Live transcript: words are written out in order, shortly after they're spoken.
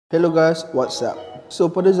Hello guys, what's up? So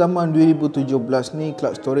pada zaman 2017 ni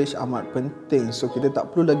cloud storage amat penting. So kita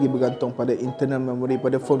tak perlu lagi bergantung pada internal memory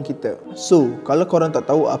pada phone kita. So kalau korang tak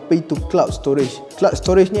tahu apa itu cloud storage, cloud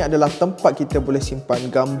storage ni adalah tempat kita boleh simpan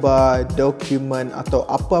gambar, dokumen atau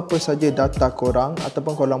apa-apa saja data korang,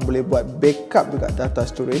 ataupun korang boleh buat backup juga data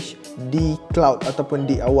storage di cloud ataupun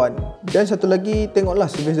di awan. Dan satu lagi, tengoklah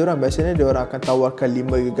servis diorang. Biasanya diorang akan tawarkan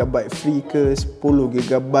 5GB free ke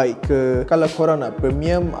 10GB ke. Kalau korang nak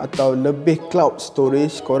premium atau lebih cloud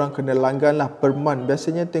storage, korang kena langganlah per month.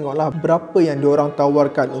 Biasanya tengoklah berapa yang diorang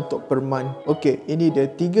tawarkan untuk per month. Okey, ini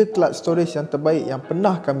dia 3 cloud storage yang terbaik yang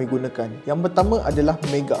pernah kami gunakan. Yang pertama adalah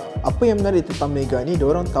Mega. Apa yang menarik tentang Mega ni,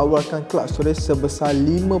 diorang tawarkan cloud storage sebesar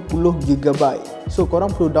 50GB. So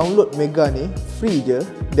korang perlu download Mega ni free je,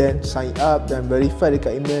 dan sign up dan verify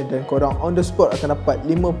dekat email, dan korang on the spot akan dapat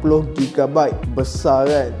 50GB. Besar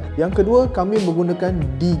kan? Yang kedua, kami menggunakan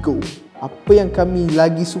Digo. Apa yang kami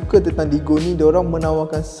lagi suka tentang Digo ni, diorang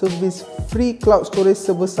menawarkan servis free cloud storage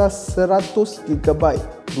sebesar 100GB.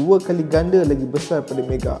 2 kali ganda lagi besar pada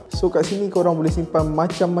Mega. So kat sini korang boleh simpan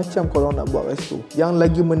macam-macam korang nak buat kat situ. Yang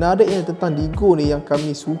lagi menariknya tentang Digo ni yang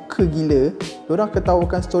kami suka gila, diorang akan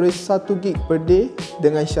tawarkan storage 1GB per day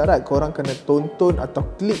dengan syarat korang kena tonton atau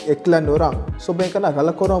klik iklan diorang. So bayangkanlah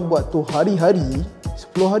kalau korang buat tu hari-hari,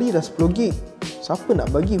 10 hari dah 10GB. Siapa nak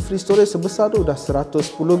bagi free storage sebesar tu? Dah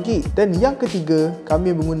 110GB. Dan yang ketiga, kami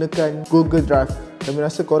menggunakan Google Drive. Kami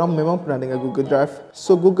rasa korang memang pernah dengar Google Drive.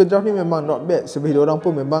 So Google Drive ni memang not bad. Servis diorang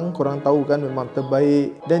pun memang korang tahu kan, memang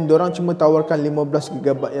terbaik. Dan diorang cuma tawarkan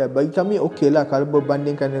 15GB ya. Bagi kami okey lah kalau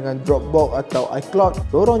berbandingkan dengan Dropbox atau iCloud.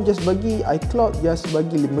 Diorang just bagi iCloud just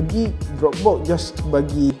bagi 5GB, Dropbox just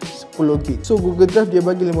bagi 10GB. So Google Drive dia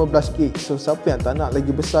bagi 15GB. So siapa yang tak nak lagi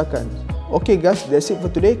besarkan? Okay guys, that's it for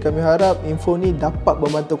today. Kami harap info ni dapat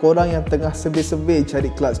membantu korang yang tengah survey-survey cari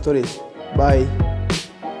cloud storage. Bye.